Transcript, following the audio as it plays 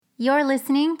You're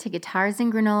listening to Guitars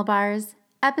and Granola Bars,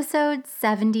 episode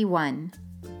 71.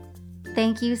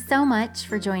 Thank you so much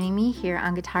for joining me here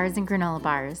on Guitars and Granola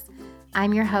Bars.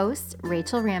 I'm your host,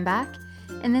 Rachel Rambach,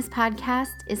 and this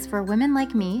podcast is for women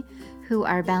like me who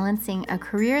are balancing a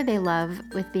career they love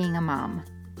with being a mom.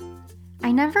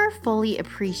 I never fully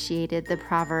appreciated the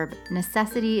proverb,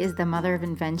 necessity is the mother of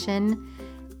invention,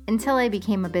 until I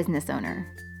became a business owner.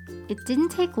 It didn't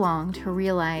take long to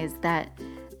realize that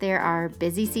there are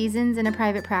busy seasons in a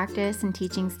private practice and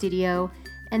teaching studio,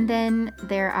 and then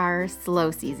there are slow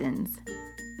seasons.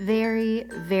 Very,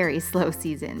 very slow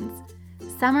seasons.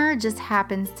 Summer just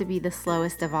happens to be the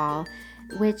slowest of all,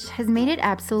 which has made it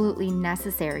absolutely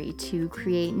necessary to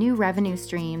create new revenue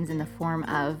streams in the form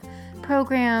of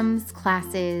programs,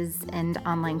 classes, and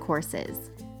online courses.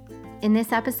 In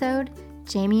this episode,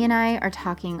 Jamie and I are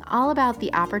talking all about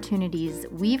the opportunities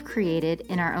we've created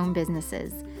in our own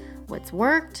businesses, what's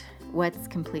worked, what's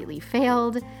completely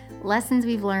failed, lessons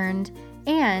we've learned,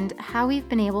 and how we've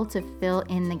been able to fill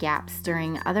in the gaps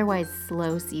during otherwise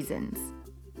slow seasons.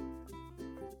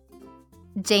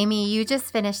 Jamie, you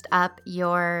just finished up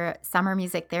your summer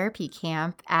music therapy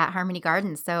camp at Harmony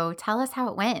Gardens, so tell us how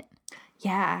it went.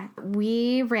 Yeah,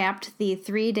 we wrapped the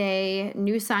 3-day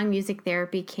New Song Music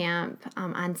Therapy Camp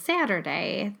on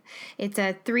Saturday. It's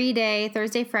a 3-day,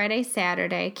 Thursday, Friday,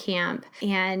 Saturday camp,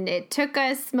 and it took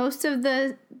us most of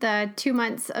the 2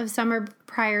 months of summer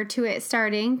prior to it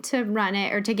starting to run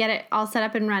it or to get it all set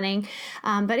up and running.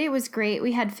 But it was great.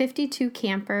 We had 52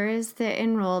 campers that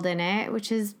enrolled in it,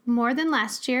 which is more than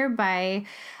last year by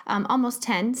almost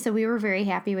 10. So we were very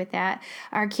happy with that.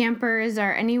 Our campers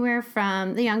are anywhere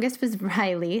from, the youngest was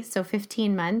Riley, so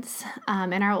 15 months,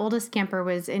 and our oldest camper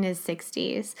was in his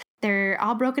 60s. They're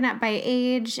all broken up by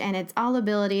age, and it's all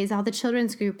abilities. All the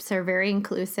children's groups are very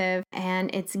inclusive,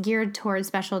 and it's geared towards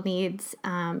special needs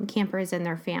campers and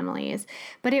their families.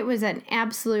 But it was an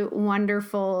absolute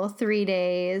wonderful 3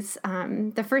 days.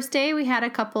 The first day, we had a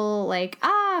couple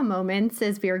moments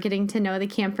as we were getting to know the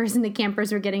campers, and the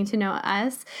campers were getting to know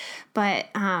us. But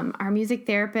our music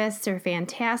therapists are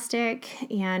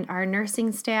fantastic, and our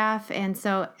nursing staff, and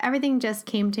so everything just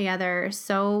came together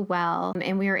so well,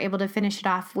 and we were able to finish it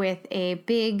off with a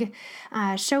big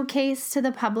showcase to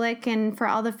the public and for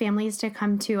all the families to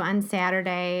come to on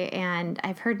Saturday, and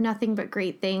I've heard nothing but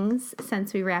great things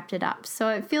since we wrapped it up. So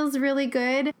it feels really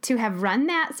good to have run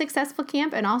that successful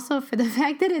camp, and also for the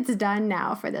fact that it's done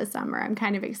now for the summer. I'm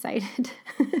kind of excited.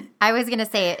 I was going to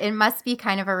say, it must be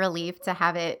kind of a relief to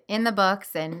have it in the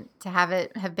books and to have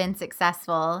it have been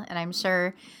successful, and I'm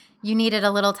sure you needed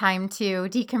a little time to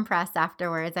decompress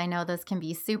afterwards. I know those can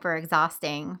be super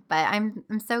exhausting, but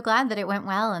I'm so glad that it went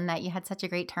well and that you had such a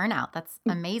great turnout. That's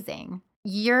amazing.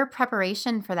 Your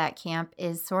preparation for that camp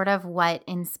is sort of what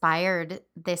inspired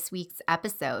this week's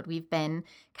episode. We've been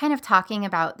kind of talking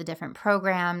about the different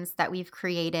programs that we've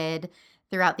created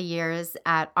throughout the years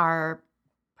at our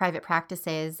private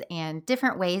practices and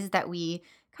different ways that we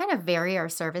kind of vary our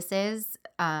services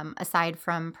aside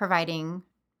from providing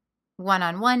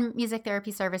one-on-one music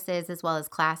therapy services as well as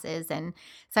classes. And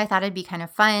so I thought it'd be kind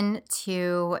of fun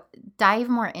to dive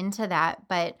more into that.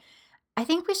 But I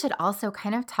think we should also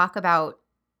kind of talk about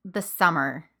the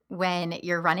summer when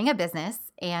you're running a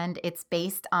business and it's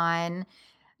based on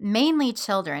mainly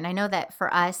children. I know that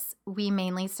for us, we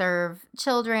mainly serve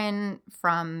children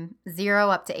from 0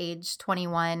 up to age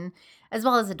 21, as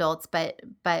well as adults,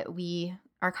 but we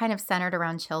are kind of centered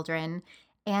around children.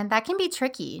 And that can be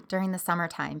tricky during the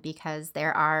summertime because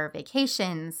there are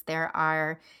vacations, there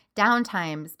are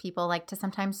downtimes. People like to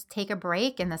sometimes take a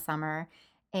break in the summer,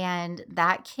 and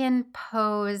that can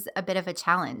pose a bit of a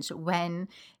challenge when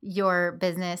your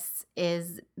business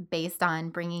is based on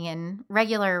bringing in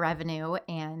regular revenue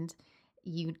and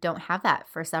you don't have that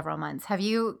for several months. Have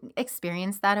you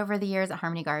experienced that over the years at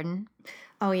Harmony Garden?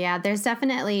 Oh, yeah. There's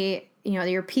definitely,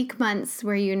 your peak months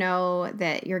where you know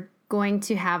that you're going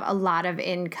to have a lot of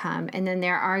income. And then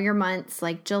there are your months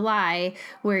like July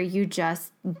where you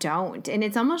just don't. And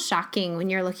it's almost shocking when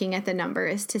you're looking at the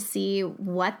numbers to see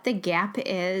what the gap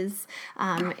is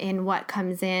in what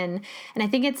comes in. And I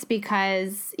think it's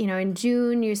because, in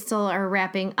June, you still are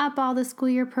wrapping up all the school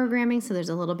year programming. So there's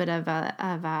a little bit of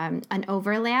an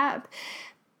overlap.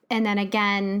 And then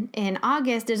again, in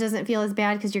August, it doesn't feel as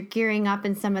bad because you're gearing up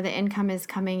and some of the income is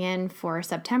coming in for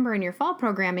September in your fall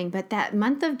programming. But that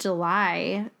month of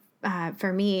July,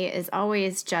 for me, is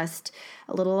always just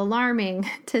a little alarming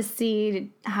to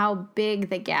see how big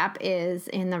the gap is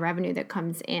in the revenue that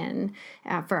comes in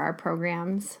for our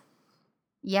programs.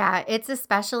 Yeah, it's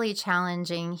especially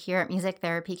challenging here at Music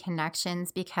Therapy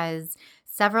Connections because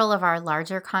several of our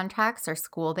larger contracts are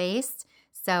school-based.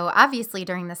 So obviously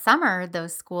during the summer,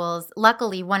 those schools,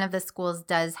 luckily one of the schools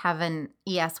does have an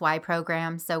ESY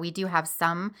program. So we do have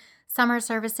some summer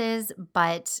services,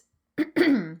 but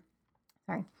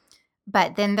sorry.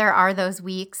 But then there are those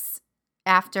weeks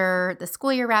after the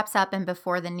school year wraps up and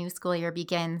before the new school year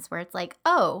begins where it's like,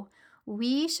 oh,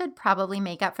 we should probably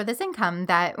make up for this income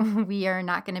that we are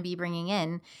not going to be bringing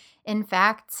in. In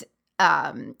fact,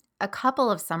 a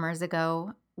couple of summers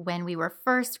ago, when we were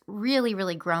first really,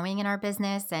 really growing in our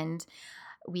business and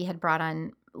we had brought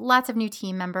on lots of new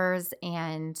team members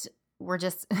and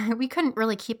we couldn't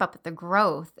really keep up with the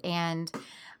growth. And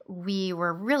we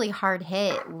were really hard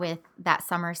hit with that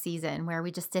summer season where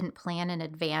we just didn't plan in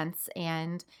advance.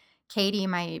 And Katie,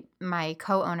 my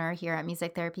co-owner here at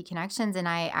Music Therapy Connections, and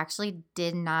I actually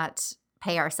did not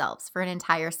pay ourselves for an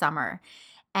entire summer.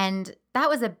 And that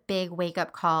was a big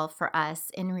wake-up call for us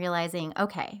in realizing,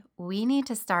 okay, we need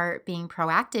to start being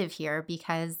proactive here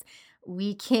because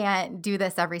we can't do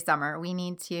this every summer. We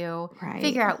need to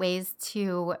figure out ways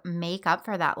to make up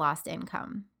for that lost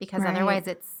income because otherwise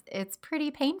it's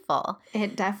pretty painful.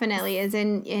 It definitely is.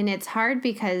 And it's hard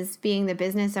because being the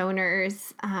business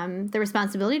owners, the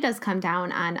responsibility does come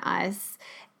down on us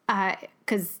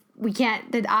because we can't,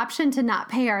 the option to not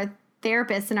pay our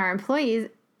therapists and our employees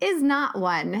is not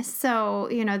one. So,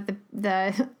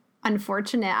 the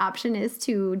unfortunate option is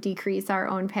to decrease our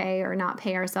own pay or not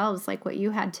pay ourselves like what you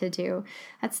had to do.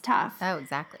 That's tough. Oh,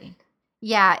 exactly.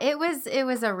 Yeah, it was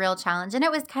a real challenge. And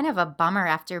it was kind of a bummer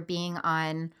after being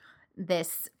on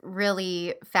this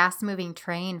really fast-moving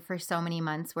train for so many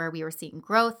months where we were seeing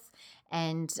growth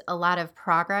and a lot of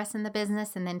progress in the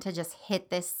business. And then to just hit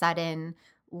this sudden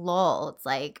lull, it's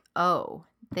like, oh,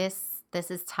 this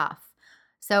is tough.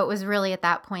 So it was really at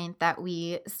that point that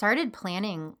we started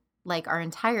planning like our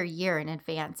entire year in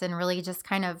advance and really just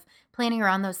kind of planning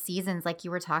around those seasons like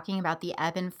you were talking about, the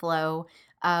ebb and flow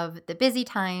of the busy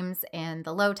times and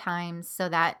the low times so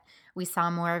that we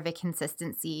saw more of a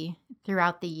consistency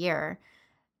throughout the year.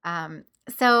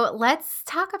 So let's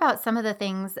talk about some of the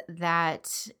things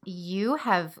that you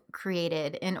have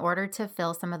created in order to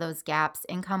fill some of those gaps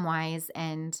income-wise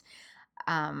and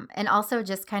also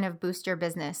just kind of boost your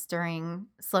business during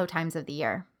slow times of the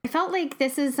year. I felt like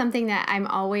this is something that I've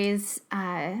always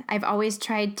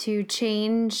tried to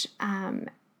change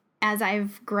as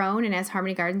I've grown and as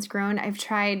Harmony Garden's grown. I've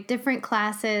tried different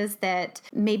classes that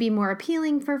may be more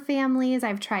appealing for families.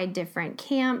 I've tried different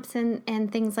camps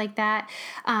and things like that.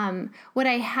 What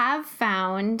I have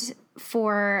found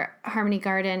for Harmony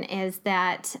Garden is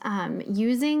that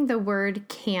using the word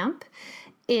camp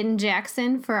in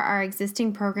Jackson for our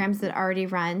existing programs that already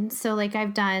run. So like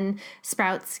I've done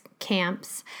Sprouts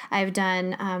camps. I've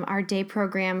done our day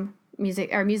program,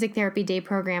 music therapy day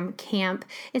program camp.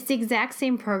 It's the exact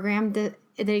same program that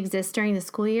exists during the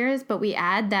school years, but we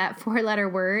add that 4-letter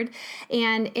word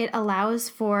and it allows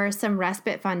for some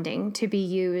respite funding to be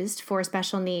used for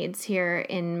special needs here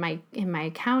in my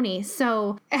county.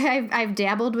 So I've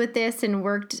dabbled with this and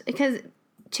worked because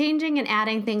changing and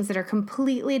adding things that are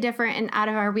completely different and out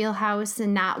of our wheelhouse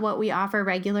and not what we offer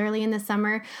regularly in the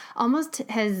summer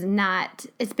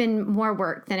it's been more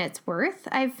work than it's worth,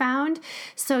 I've found.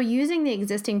 So using the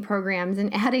existing programs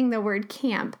and adding the word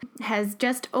camp has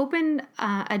just opened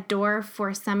a door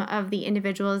for some of the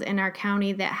individuals in our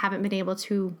county that haven't been able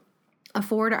to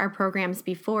afford our programs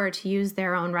before to use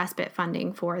their own respite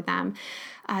funding for them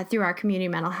through our community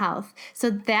mental health. So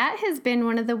that has been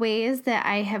one of the ways that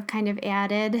I have kind of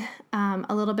added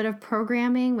a little bit of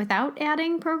programming without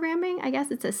adding programming. I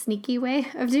guess it's a sneaky way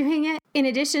of doing it. In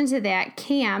addition to that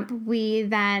camp, we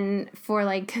then for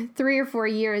like 3 or 4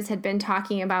 years had been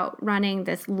talking about running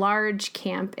this large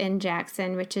camp in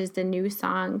Jackson, which is the New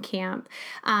Song Camp.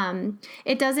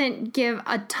 It doesn't give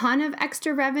a ton of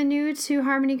extra revenue to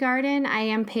Harmony Garden. I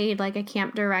am paid like a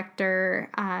camp director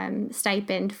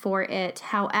stipend for it.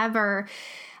 However,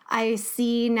 I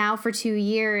see now for 2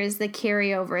 years the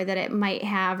carryover that it might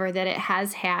have or that it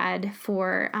has had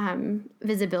for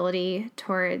visibility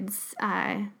towards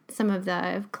some of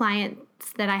the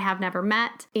clients that I have never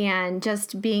met, and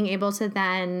just being able to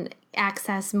then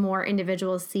access more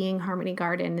individuals seeing Harmony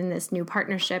Garden in this new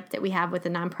partnership that we have with a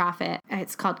nonprofit.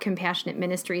 It's called Compassionate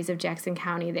Ministries of Jackson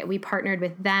County, that we partnered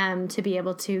with them to be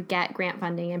able to get grant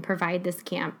funding and provide this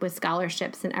camp with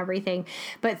scholarships and everything.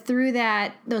 But through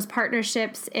those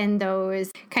partnerships and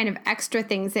those kind of extra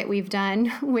things that we've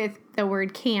done with the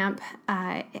word camp,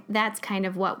 that's kind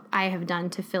of what I have done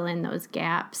to fill in those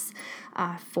gaps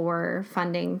for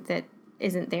funding that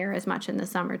isn't there as much in the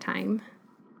summertime.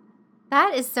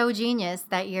 That is so genius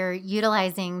that you're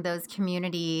utilizing those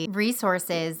community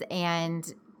resources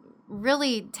and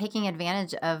really taking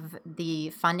advantage of the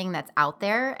funding that's out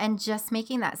there and just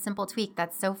making that simple tweak.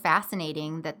 That's so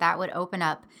fascinating that would open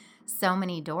up so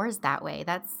many doors that way.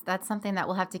 That's something that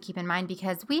we'll have to keep in mind,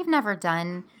 because we've never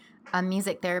done a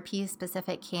music therapy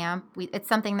specific camp. It's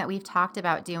something that we've talked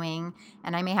about doing,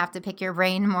 and I may have to pick your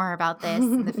brain more about this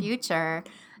in the future.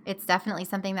 It's definitely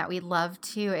something that we'd love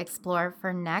to explore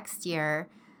for next year.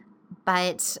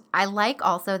 But I like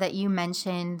also that you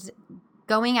mentioned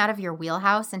going out of your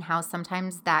wheelhouse and how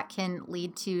sometimes that can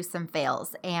lead to some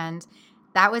fails. And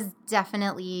that was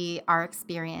definitely our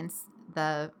experience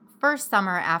the first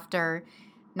summer after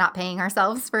not paying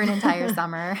ourselves for an entire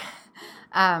summer.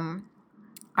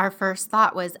 Our first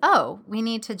thought was, we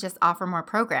need to just offer more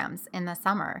programs in the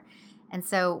summer. And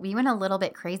so we went a little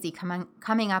bit crazy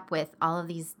coming up with all of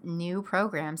these new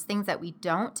programs, things that we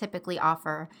don't typically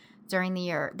offer during the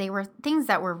year. They were things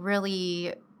that were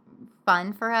really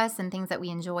fun for us and things that we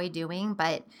enjoy doing,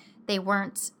 but they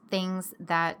weren't things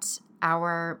that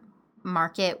our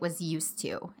market was used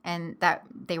to and that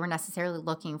they were necessarily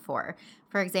looking for.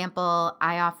 For example,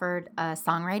 I offered a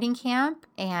songwriting camp,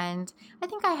 and I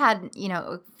think I had,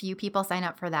 a few people sign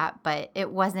up for that, but it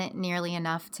wasn't nearly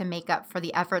enough to make up for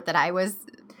the effort that I was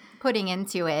putting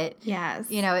into it. Yes.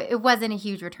 It wasn't a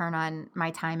huge return on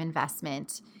my time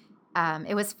investment.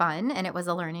 It was fun and it was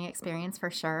a learning experience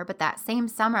for sure. But that same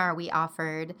summer, we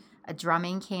offered a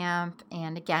drumming camp.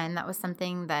 And again, that was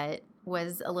something that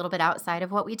was a little bit outside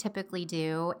of what we typically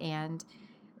do. And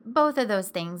both of those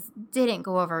things didn't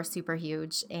go over super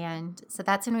huge. And so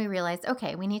that's when we realized,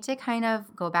 okay, we need to kind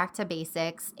of go back to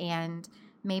basics and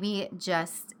maybe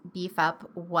just beef up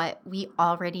what we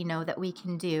already know that we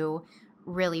can do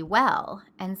really well.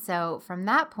 And so from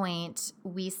that point,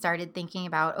 we started thinking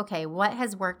about, okay, what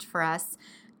has worked for us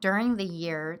during the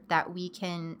year that we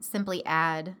can simply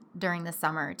add during the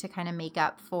summer to kind of make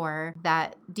up for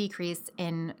that decrease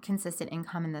in consistent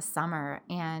income in the summer.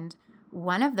 And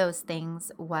one of those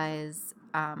things was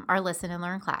our Listen and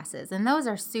Learn classes. And those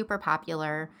are super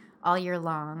popular all year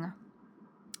long.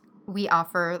 We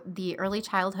offer the early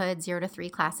childhood 0 to 3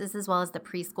 classes as well as the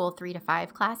preschool 3 to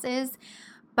 5 classes.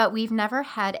 But we've never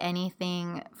had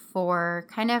anything for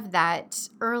kind of that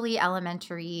early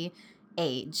elementary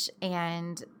age.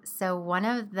 And so one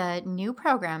of the new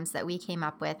programs that we came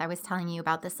up with, I was telling you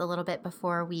about this a little bit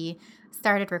before we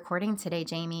started recording today,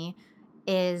 Jamie,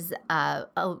 is a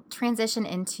transition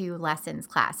into lessons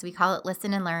class. We call it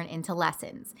Listen and Learn into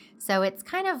Lessons. So it's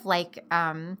kind of like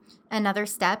another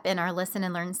step in our Listen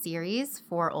and Learn series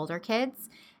for older kids.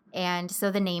 And so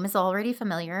the name is already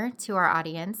familiar to our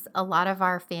audience. A lot of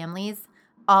our families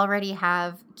already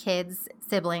have kids,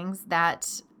 siblings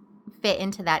that fit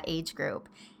into that age group.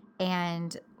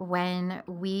 And when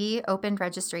we opened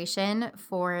registration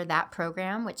for that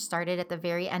program, which started at the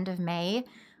very end of May,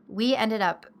 we ended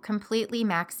up completely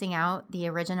maxing out the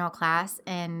original class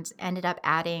and ended up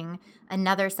adding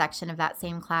another section of that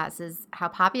same class as how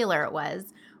popular it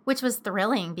was, which was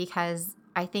thrilling because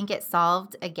I think it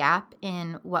solved a gap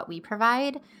in what we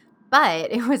provide,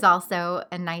 but it was also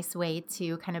a nice way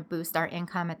to kind of boost our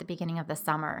income at the beginning of the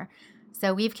summer.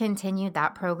 So we've continued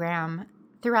that program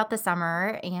throughout the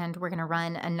summer, and we're going to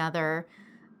run another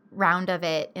round of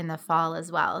it in the fall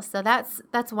as well. So that's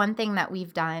one thing that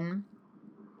we've done.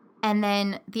 And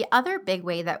then the other big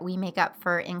way that we make up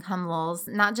for income lulls,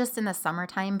 not just in the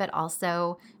summertime, but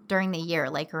also during the year,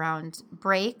 like around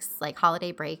breaks, like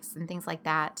holiday breaks and things like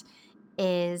that,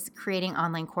 is creating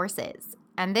online courses.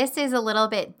 And this is a little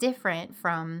bit different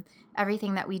from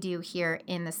everything that we do here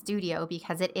in the studio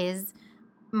because it is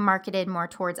marketed more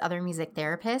towards other music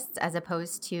therapists as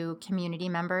opposed to community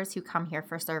members who come here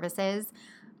for services.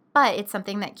 But it's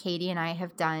something that Katie and I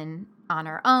have done on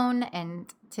our own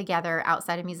and together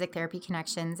outside of Music Therapy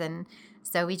Connections. And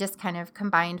so we just kind of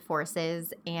combined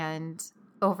forces and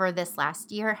over this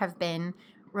last year have been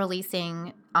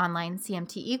releasing online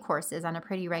CMTE courses on a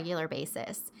pretty regular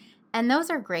basis. And those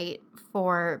are great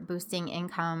for boosting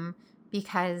income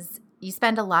because you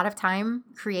spend a lot of time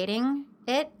creating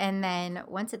it. And then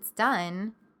once it's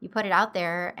done, you put it out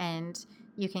there and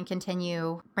you can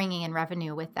continue bringing in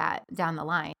revenue with that down the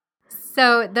line.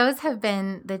 So those have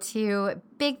been the two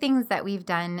big things that we've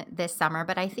done this summer,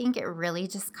 but I think it really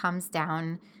just comes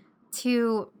down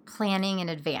to planning in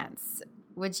advance.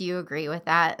 Would you agree with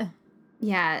that?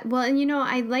 Yeah. Well, and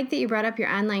I like that you brought up your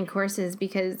online courses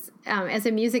because as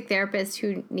a music therapist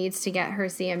who needs to get her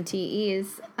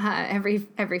CMTEs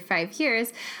every 5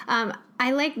 years,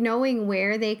 I like knowing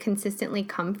where they consistently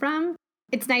come from.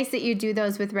 It's nice that you do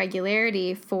those with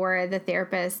regularity for the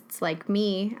therapists like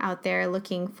me out there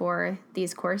looking for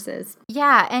these courses.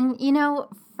 Yeah. And,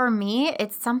 For me,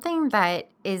 it's something that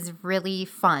is really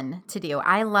fun to do.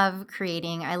 I love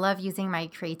creating. I love using my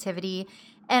creativity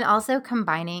and also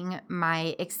combining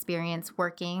my experience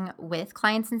working with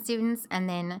clients and students and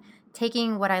then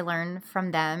taking what I learned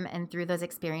from them and through those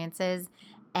experiences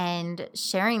and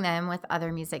sharing them with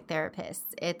other music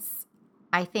therapists. It's,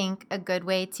 I think, a good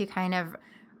way to kind of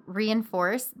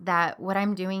reinforce that what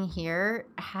I'm doing here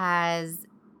has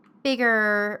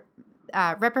bigger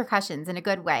repercussions in a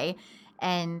good way,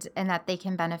 and that they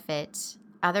can benefit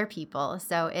other people.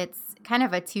 So it's kind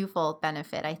of a twofold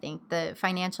benefit. I think the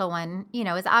financial one,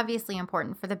 is obviously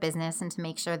important for the business and to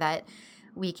make sure that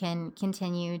we can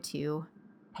continue to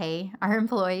pay our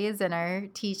employees and our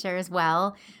teachers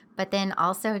well, but then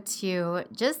also to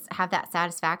just have that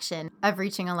satisfaction of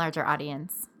reaching a larger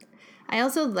audience. I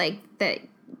also like that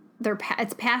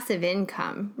it's passive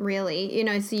income, really.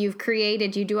 So you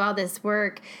do all this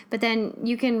work, but then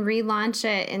you can relaunch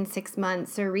it in 6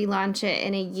 months or relaunch it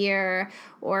in a year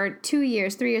or 2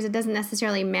 years, 3 years. It doesn't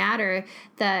necessarily matter.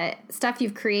 The stuff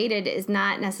you've created is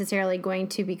not necessarily going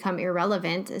to become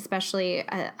irrelevant, especially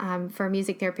for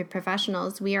music therapy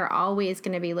professionals. We are always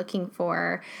going to be looking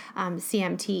for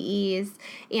CMTEs,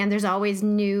 and there's always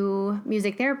new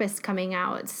music therapists coming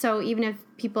out. So even if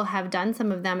people have done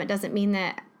some of them, it doesn't mean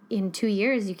that in 2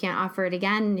 years you can't offer it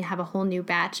again and you have a whole new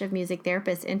batch of music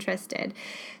therapists interested.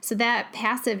 So that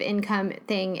passive income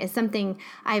thing is something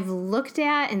I've looked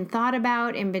at and thought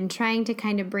about and been trying to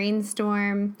kind of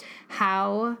brainstorm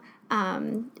how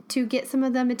to get some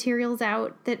of the materials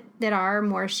out that are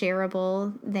more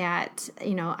shareable, that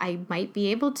I might be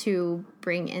able to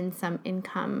bring in some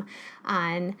income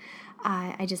on.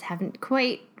 I just haven't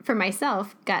quite, for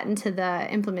myself, gotten to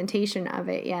the implementation of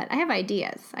it yet. I have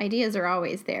ideas. Ideas are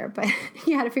always there, but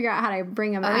you got to figure out how to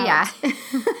bring them out. Yeah.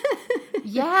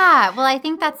 Yeah. Well, I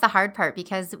think that's the hard part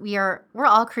because we're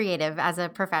all creative as a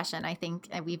profession. I think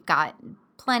we've got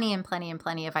plenty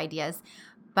of ideas.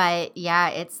 But yeah,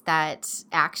 it's that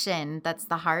action that's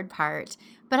the hard part.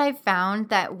 But I've found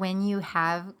that when you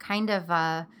have kind of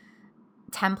a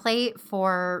template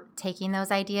for taking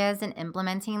those ideas and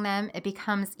implementing them, it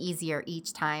becomes easier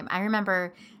each time. I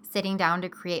remember sitting down to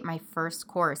create my first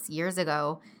course years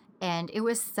ago, and it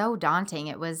was so daunting.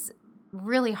 It was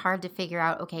really hard to figure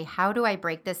out, okay, how do I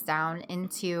break this down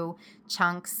into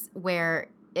chunks where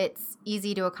it's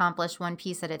easy to accomplish one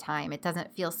piece at a time? It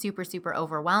doesn't feel super, super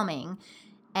overwhelming.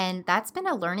 And that's been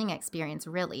a learning experience,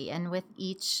 really. And with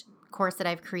each course that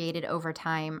I've created over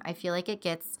time, I feel like it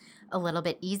gets a little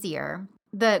bit easier.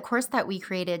 The course that we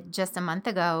created just a month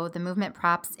ago, the Movement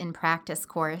Props in Practice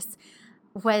course,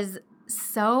 was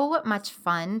so much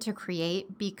fun to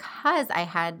create because I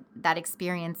had that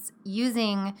experience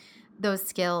using those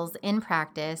skills in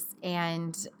practice,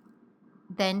 and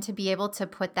then to be able to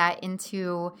put that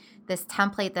into this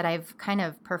template that I've kind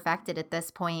of perfected at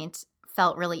this point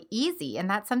felt really easy. And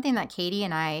that's something that Katie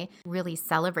and I really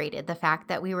celebrated, the fact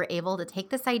that we were able to take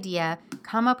this idea,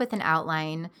 come up with an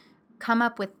outline, come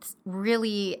up with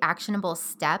really actionable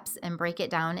steps and break it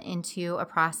down into a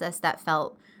process that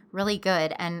felt really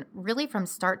good. And really from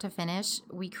start to finish,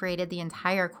 we created the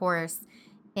entire course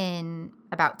in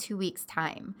about 2 weeks'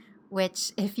 time,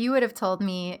 which if you would have told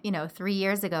me, 3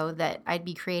 years ago that I'd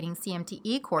be creating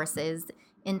CMTE courses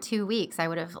in 2 weeks, I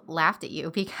would have laughed at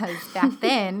you because back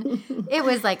then it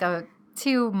was like a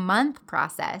 2-month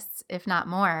process, if not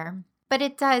more. But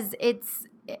it's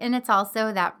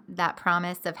also that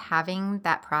promise of having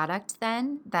that product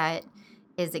then that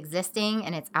is existing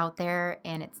and it's out there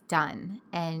and it's done.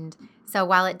 And so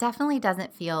while it definitely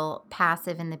doesn't feel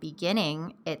passive in the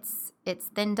beginning, it's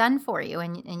then done for you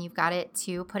and you've got it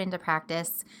to put into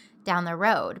practice down the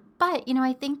road. But,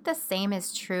 I think the same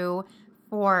is true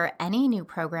for any new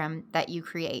program that you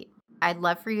create. I'd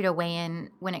love for you to weigh in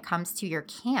when it comes to your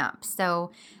camp.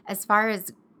 So as far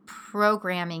as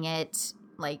programming it,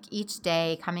 like each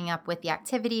day coming up with the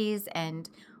activities and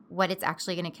what it's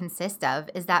actually going to consist of,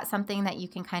 is that something that you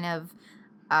can kind of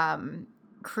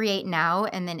create now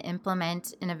and then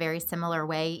implement in a very similar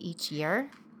way each year?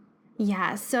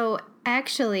 Yeah, so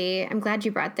actually, I'm glad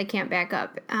you brought the camp back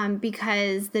up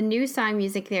because the New Song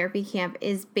Music Therapy Camp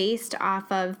is based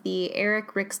off of the Eric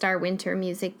Rickstar Winter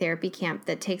Music Therapy Camp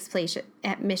that takes place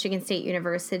at Michigan State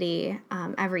University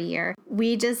every year.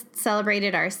 We just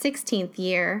celebrated our 16th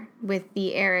year with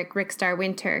the Eric Rickstar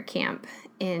Winter Camp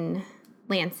in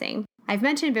Lansing. I've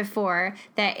mentioned before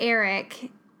that Eric,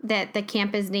 that the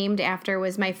camp is named after,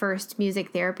 was my first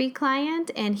music therapy client,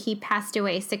 and he passed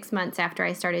away 6 months after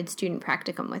I started student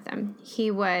practicum with him. He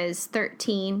was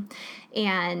 13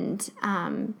 and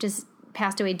just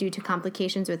passed away due to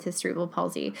complications with his cerebral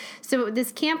palsy. So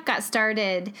this camp got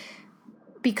started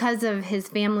because of his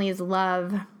family's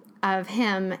love of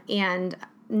him and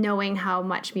knowing how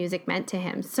much music meant to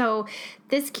him. So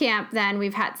this camp, then,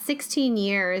 we've had 16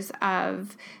 years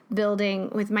of building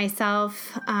with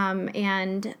myself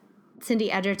and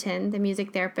Cindy Edgerton, the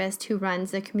music therapist who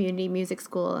runs the community music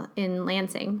school in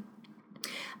Lansing.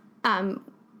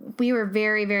 We were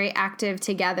very, very active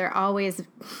together, always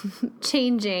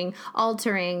changing,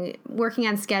 altering, working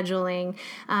on scheduling,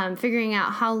 figuring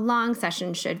out how long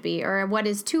sessions should be or what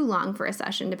is too long for a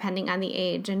session depending on the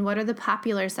age, and what are the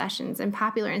popular sessions and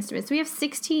popular instruments. We have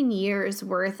 16 years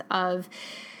worth of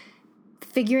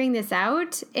figuring this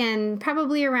out, and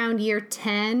probably around year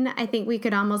 10, I think we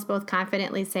could almost both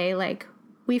confidently say, like,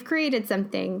 we've created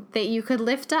something that you could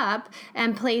lift up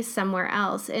and place somewhere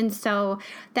else. And so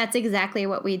that's exactly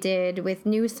what we did with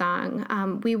New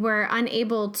Song. We were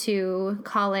unable to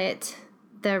call it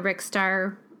the Rick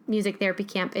Starr Music Therapy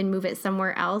Camp and move it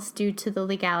somewhere else due to the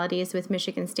legalities with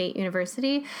Michigan State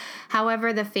University.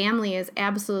 However, the family is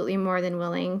absolutely more than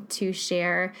willing to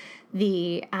share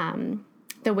the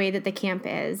way that the camp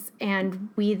is. And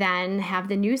we then have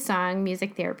the New Song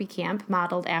Music Therapy Camp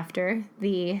modeled after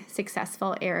the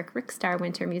successful Eric Rick Starr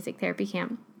Winter Music Therapy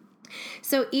Camp.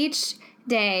 So each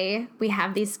day we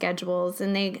have these schedules,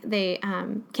 and they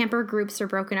camper groups are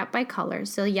broken up by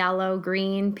colors. So yellow,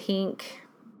 green, pink,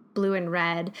 blue, and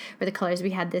red were the colors we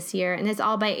had this year, and it's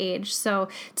all by age. So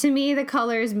to me, the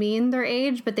colors mean their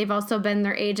age, but they've also been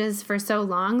their ages for so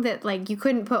long that, like, you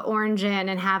couldn't put orange in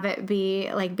and have it be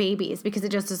like babies, because it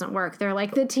just doesn't work. They're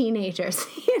like the teenagers,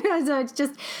 so it's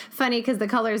just funny because the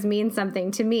colors mean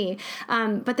something to me.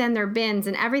 But then their bins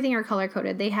and everything are color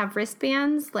coded. They have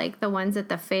wristbands like the ones at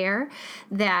the fair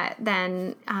that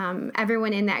then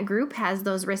everyone in that group has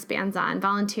those wristbands on,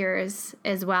 volunteers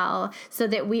as well, so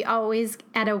that we always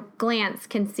at a glance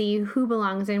can see who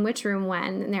belongs in which room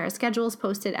when, and there are schedules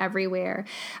posted everywhere.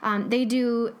 They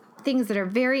do things that are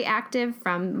very active,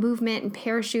 from movement and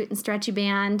parachute and stretchy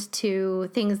band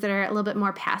to things that are a little bit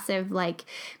more passive, like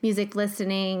music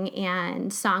listening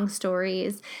and song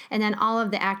stories, and then all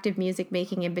of the active music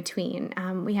making in between.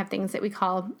 We have things that we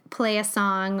call play a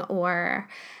song, or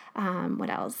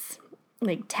what else?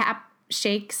 Like tap,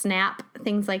 shake, snap,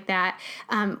 things like that.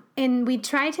 And we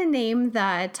try to name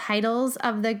the titles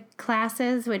of the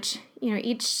classes, which,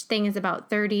 each thing is about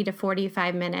 30 to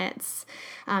 45 minutes,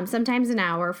 sometimes an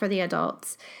hour for the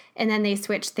adults. And then they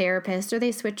switch therapists, or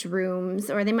they switch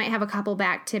rooms, or they might have a couple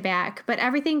back to back, but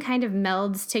everything kind of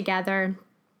melds together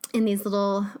in these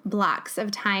little blocks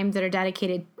of time that are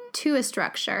dedicated to a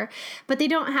structure, but they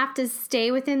don't have to stay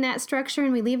within that structure,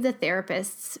 and we leave the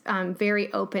therapists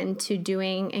very open to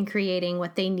doing and creating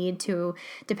what they need to,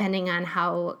 depending on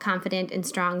how confident and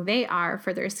strong they are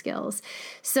for their skills.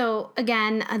 So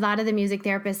again, a lot of the music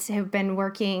therapists have been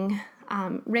working.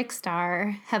 Rick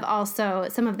Starr have also,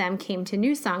 some of them came to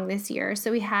New Song this year. So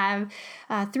we have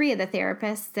 3 of the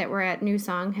therapists that were at New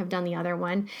Song have done the other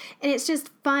one. And it's just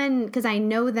fun because I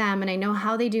know them and I know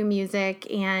how they do music.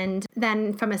 And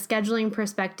then from a scheduling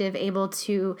perspective, able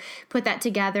to put that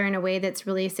together in a way that's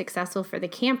really successful for the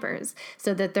campers,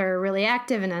 so that they're really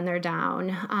active and then they're down.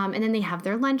 And then they have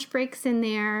their lunch breaks in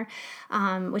there,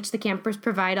 which the campers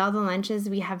provide all the lunches.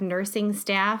 We have nursing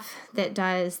staff that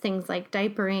does things like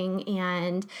diapering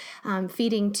and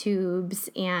feeding tubes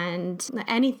and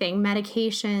anything,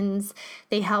 medications.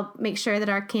 They help make sure that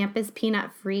our camp is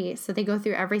peanut free. So they go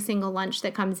through every single lunch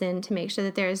that comes in to make sure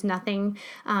that there's nothing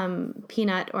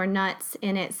peanut or nuts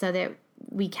in it, so that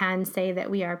we can say that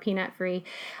we are peanut free.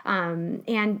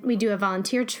 And we do a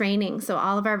volunteer training. So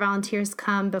all of our volunteers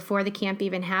come before the camp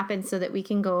even happens, so that we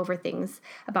can go over things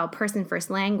about person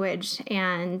first language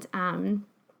and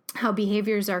how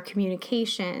behaviors are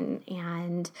communication,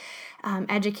 and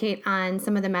educate on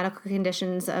some of the medical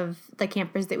conditions of the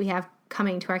campers that we have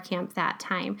coming to our camp that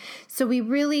time. So we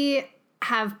really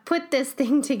have put this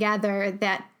thing together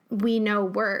that we know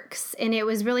works. And it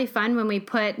was really fun when we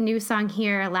put New Song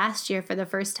here last year for the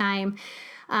first time.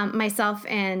 Myself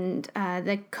and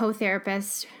the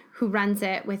co-therapist who runs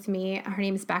it with me, her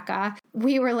name's Becca,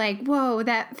 we were like, whoa,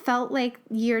 that felt like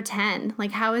year 10.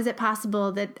 Like, how is it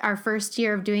possible that our first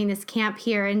year of doing this camp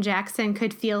here in Jackson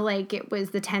could feel like it was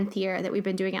the 10th year that we've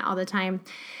been doing it all the time?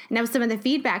 And that was some of the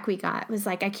feedback we got. It was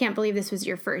like, I can't believe this was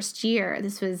your first year.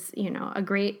 This was, a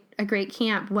great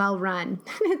camp, well run.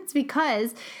 It's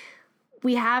because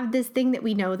we have this thing that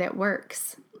we know that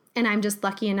works. And I'm just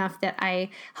lucky enough that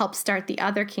I helped start the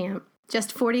other camp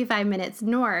just 45 minutes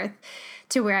north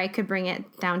to where I could bring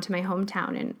it down to my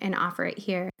hometown and offer it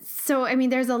here. So, I mean,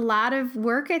 there's a lot of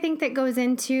work, I think, that goes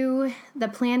into the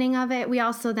planning of it. We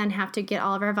also then have to get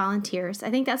all of our volunteers. I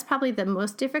think that's probably the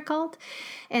most difficult.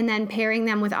 And then pairing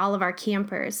them with all of our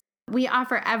campers. We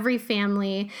offer every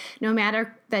family, no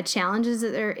matter the challenges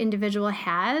that their individual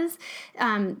has,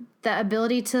 the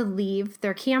ability to leave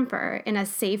their camper in a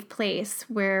safe place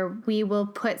where we will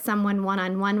put someone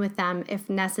one-on-one with them if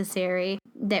necessary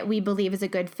that we believe is a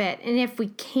good fit. And if we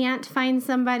can't find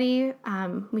somebody,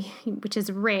 which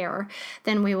is rare,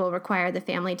 then we will require the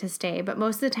family to stay. But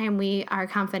most of the time we are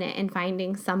confident in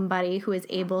finding somebody who is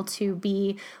able to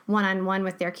be one-on-one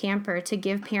with their camper to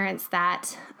give parents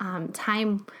that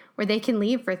time where they can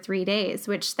leave for 3 days,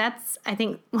 which that's, I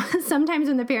think, sometimes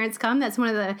when the parents come, that's one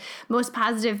of the most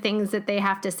positive things that they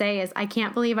have to say is, I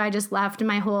can't believe I just left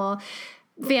my whole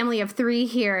family of 3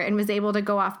 here and was able to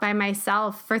go off by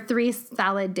myself for 3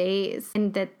 solid days,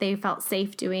 and that they felt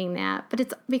safe doing that. But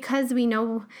it's because we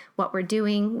know what we're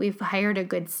doing. We've hired a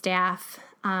good staff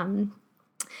and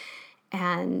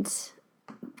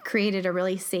created a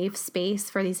really safe space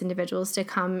for these individuals to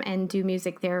come and do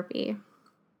music therapy.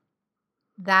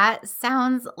 That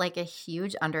sounds like a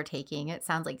huge undertaking. It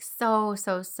sounds like so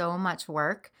much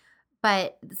work.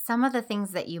 But some of the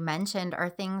things that you mentioned are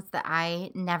things that I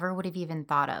never would have even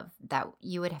thought of that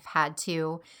you would have had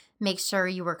to make sure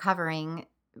you were covering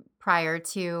prior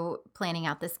to planning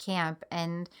out this camp.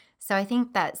 And so I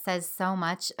think that says so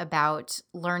much about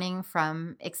learning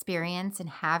from experience and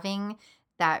having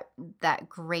that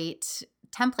great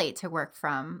template to work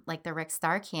from, like the Rick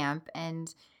Starr camp,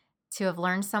 and to have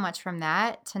learned so much from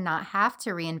that, to not have to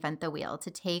reinvent the wheel, to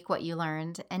take what you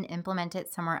learned and implement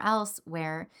it somewhere else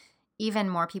where even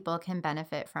more people can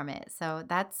benefit from it. So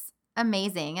that's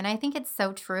amazing. And I think it's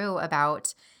so true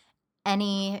about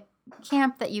any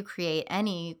camp that you create,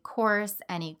 any course,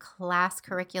 any class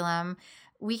curriculum.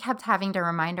 We kept having to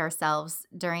remind ourselves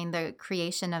during the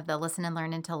creation of the Listen and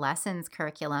Learn into Lessons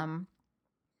curriculum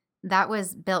that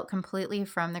was built completely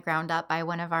from the ground up by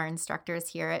one of our instructors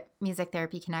here at Music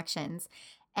Therapy Connections.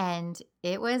 And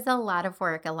it was a lot of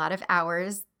work, a lot of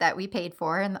hours that we paid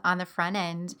for on the front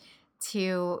end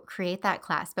to create that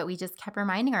class. But we just kept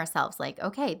reminding ourselves, like,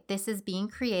 okay, this is being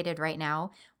created right now.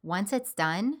 Once it's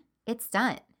done, it's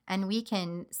done. And we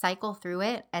can cycle through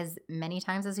it as many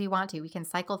times as we want to. We can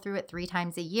cycle through it 3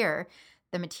 times a year.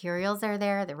 The materials are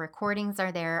there, the recordings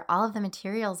are there, all of the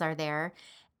materials are there.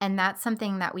 And that's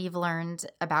something that we've learned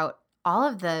about all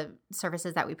of the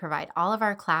services that we provide. All of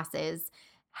our classes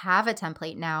have a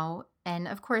template now. And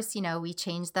of course, we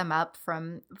change them up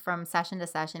from session to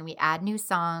session. We add new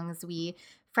songs, we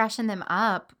freshen them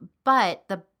up, but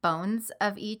the bones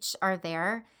of each are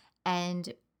there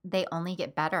and they only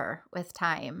get better with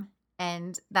time.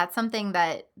 And that's something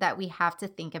that we have to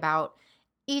think about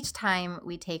each time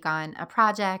we take on a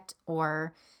project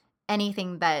or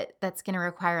anything that's going to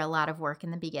require a lot of work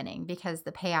in the beginning, because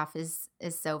the payoff is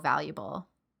so valuable.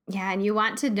 Yeah, and you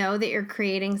want to know that you're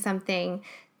creating something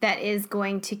that is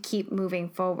going to keep moving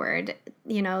forward.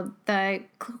 The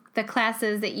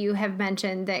classes that you have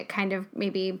mentioned that kind of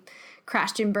maybe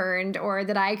crashed and burned, or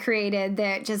that I created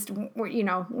that just,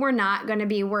 were not going to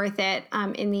be worth it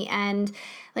in the end.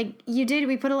 Like you did,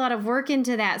 we put a lot of work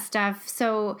into that stuff.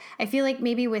 So I feel like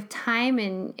maybe with time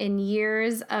and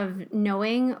years of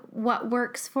knowing what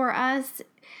works for us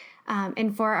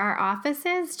and for our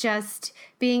offices, just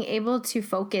being able to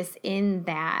focus in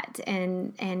that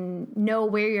and know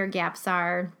where your gaps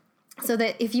are, so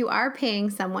that if you are paying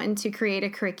someone to create a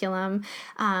curriculum,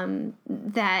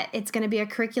 that it's going to be a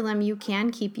curriculum you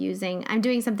can keep using. I'm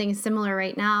doing something similar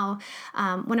right now.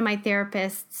 One of my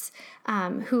therapists,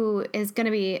 who is going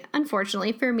to be,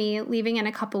 unfortunately for me, leaving in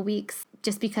a couple weeks,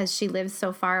 just because she lives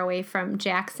so far away from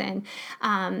Jackson.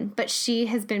 But she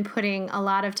has been putting a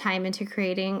lot of time into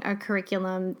creating a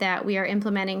curriculum that we are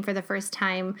implementing for the first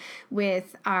time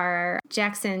with our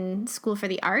Jackson School for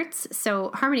the Arts.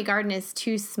 So Harmony Garden is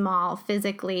too small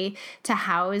physically to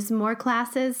house more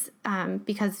classes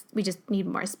because we just need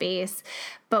more space.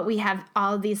 But we have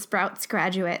all these Sprouts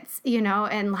graduates,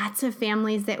 and lots of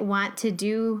families that want to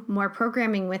do more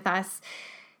programming with us.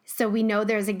 So we know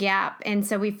there's a gap, and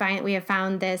so we have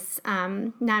found this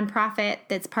nonprofit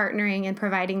that's partnering and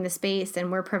providing the space, and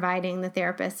we're providing the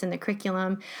therapists and the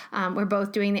curriculum. We're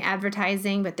both doing the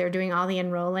advertising, but they're doing all the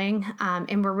enrolling,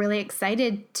 and we're really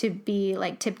excited to be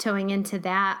like tiptoeing into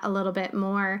that a little bit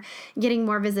more, getting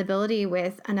more visibility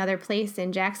with another place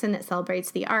in Jackson that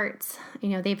celebrates the arts.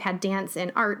 They've had dance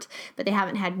and art, but they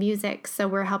haven't had music, so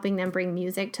we're helping them bring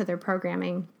music to their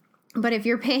programming. But if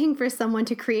you're paying for someone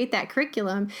to create that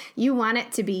curriculum, you want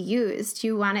it to be used.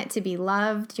 You want it to be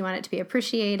loved. You want it to be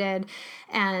appreciated,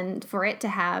 and for it to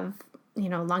have,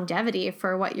 longevity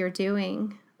for what you're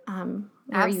doing. Where you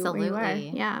are.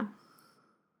 Absolutely. Yeah.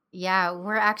 Yeah,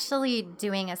 we're actually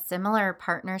doing a similar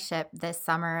partnership this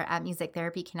summer at Music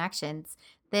Therapy Connections.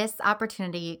 This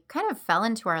opportunity kind of fell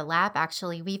into our lap,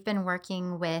 actually. We've been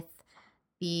working with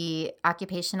the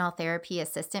Occupational Therapy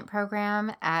Assistant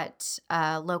Program at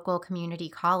a local community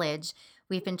college.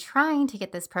 We've been trying to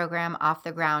get this program off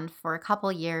the ground for a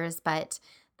couple years, but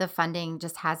the funding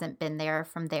just hasn't been there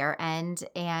from their end.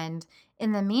 And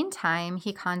in the meantime,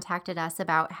 he contacted us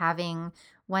about having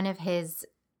one of his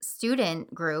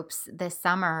student groups this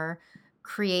summer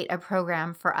create a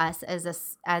program for us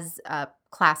as a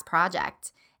class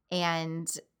project.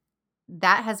 And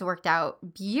that has worked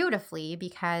out beautifully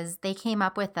because they came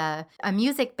up with a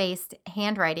music-based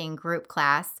handwriting group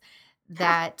class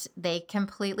that they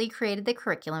completely created the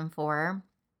curriculum for.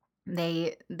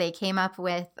 They came up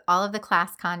with all of the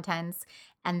class contents,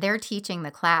 and they're teaching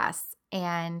the class.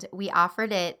 And we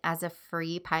offered it as a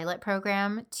free pilot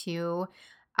program to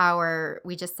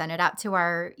we just sent it out to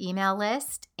our email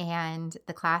list, and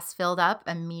the class filled up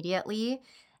immediately.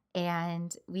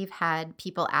 And we've had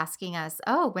people asking us,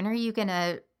 oh, when are you going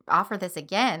to offer this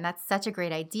again? That's such a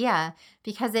great idea,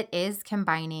 because it is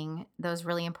combining those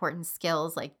really important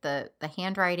skills like the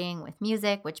handwriting with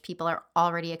music, which people are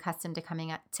already accustomed to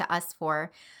coming to us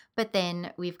for. But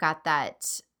then we've got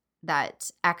that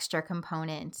extra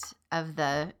component of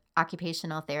the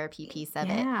occupational therapy piece of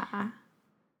it. Yeah.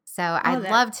 So I'd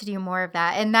love to do more of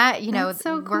that. And that,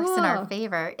 so works in our cool.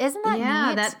 favor. Isn't that neat?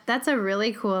 Yeah, that's a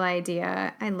really cool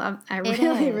idea. I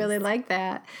really like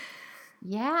that.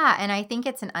 Yeah, and I think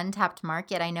it's an untapped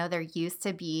market. I know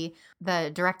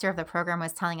the director of the program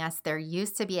was telling us there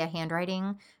used to be a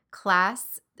handwriting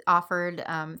class offered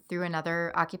through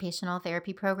another occupational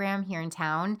therapy program here in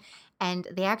town, and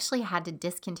they actually had to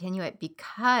discontinue it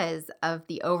because of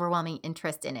the overwhelming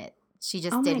interest in it. She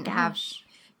just didn't have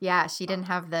she didn't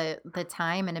have the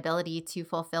time and ability to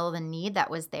fulfill the need that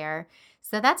was there.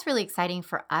 So that's really exciting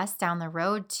for us down the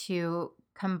road to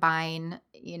combine,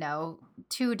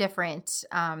 two different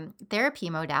therapy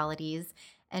modalities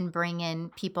and bring in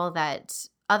people that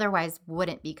otherwise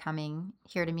wouldn't be coming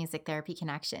here to Music Therapy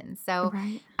Connections. So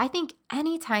I think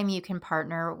anytime you can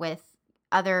partner with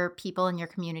other people in your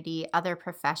community, other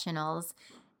professionals,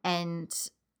 and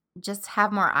just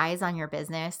have more eyes on your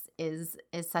business is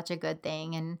such a good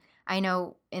thing. And I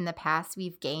know in the past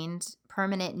we've gained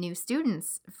permanent new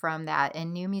students from that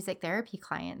and new music therapy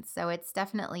clients. So it's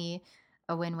definitely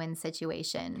a win-win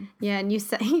situation. Yeah, and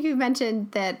you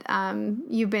mentioned that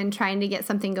you've been trying to get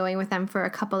something going with them for a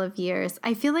couple of years.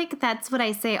 I feel like that's what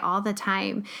I say all the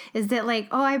time, is that like,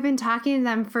 oh, I've been talking to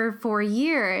them for 4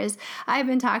 years. I've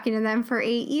been talking to them for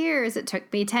 8 years. It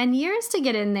took me 10 years to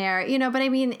get in there, but I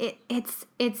mean, it's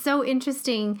so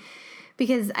interesting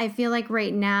because I feel like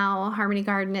right now Harmony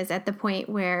Garden is at the point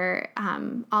where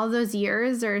all those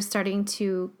years are starting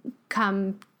to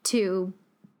come to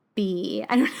be.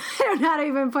 I don't know how to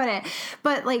even put it,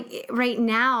 but like right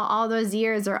now, all those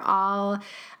years are all,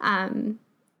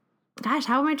 gosh,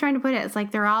 how am I trying to put it? It's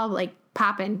like they're all like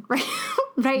popping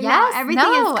right now. Everything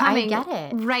is coming. I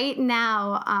get it. Right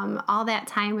now. All that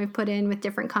time we've put in with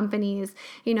different companies,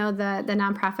 the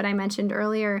nonprofit I mentioned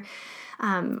earlier.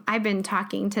 I've been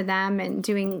talking to them and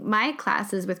doing my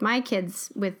classes with my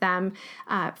kids with them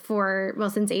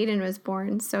since Aiden was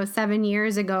born. So 7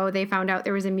 years ago, they found out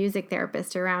there was a music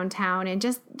therapist around town, and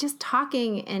just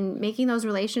talking and making those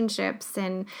relationships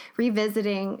and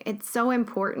revisiting, it's so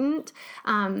important.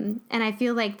 And I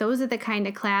feel like those are the kind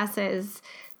of classes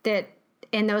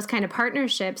and those kind of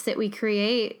partnerships that we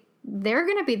create. They're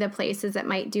going to be the places that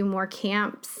might do more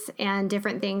camps and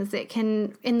different things that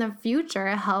can, in the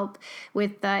future, help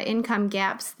with the income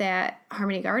gaps that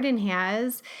Harmony Garden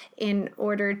has in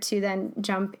order to then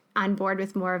jump on board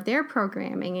with more of their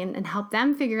programming and help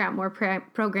them figure out more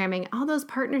programming. All those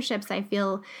partnerships, I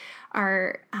feel,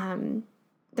 are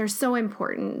they're so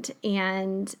important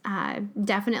and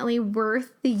definitely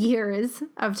worth the years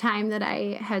of time that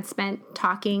I had spent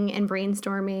talking and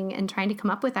brainstorming and trying to come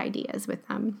up with ideas with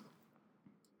them.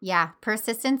 Yeah,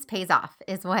 persistence pays off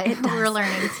is what we're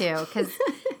learning too, because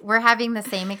we're having the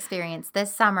same experience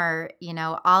this summer.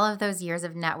 All of those years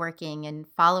of networking and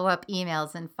follow-up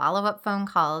emails and follow-up phone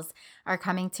calls are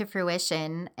coming to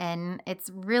fruition, and it's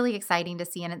really exciting to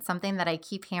see, and it's something that I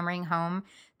keep hammering home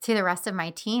to the rest of my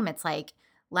team. It's like,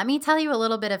 let me tell you a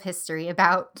little bit of history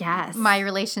about Yes. my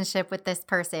relationship with this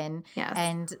person. Yes.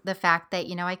 And the fact that,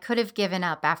 I could have given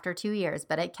up after 2 years,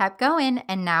 but it kept going.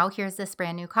 And now here's this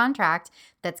brand new contract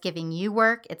that's giving you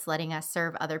work. It's letting us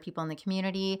serve other people in the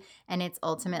community. And it's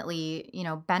ultimately,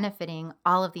 benefiting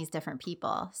all of these different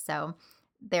people. So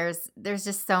there's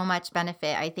just so much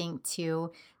benefit, I think,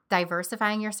 to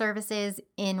diversifying your services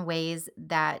in ways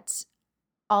that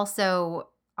also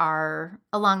are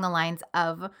along the lines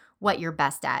of what you're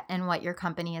best at and what your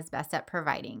company is best at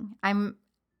providing.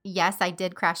 Yes, I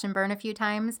did crash and burn a few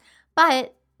times,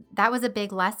 but that was a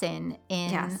big lesson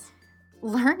in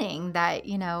learning that,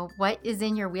 what is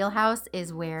in your wheelhouse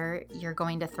is where you're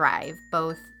going to thrive,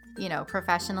 both,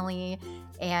 professionally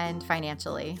and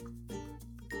financially.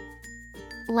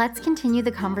 Let's continue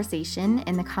the conversation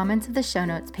in the comments of the show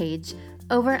notes page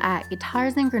over at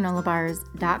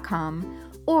guitarsandgranolabars.com,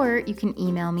 or you can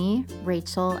email me,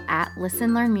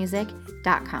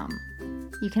 rachel@listenlearnmusic.com.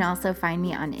 You can also find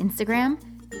me on Instagram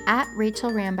at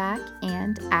Rachel Rambach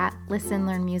and at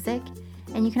listenlearnmusic,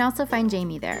 and you can also find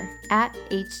Jamie there at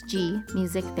HG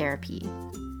Music Therapy.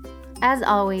 As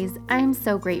always, I'm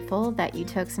so grateful that you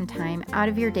took some time out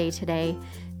of your day today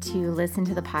to listen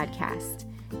to the podcast.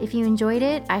 If you enjoyed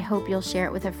it, I hope you'll share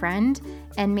it with a friend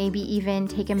and maybe even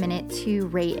take a minute to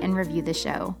rate and review the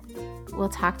show. We'll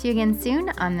talk to you again soon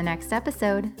on the next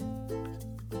episode.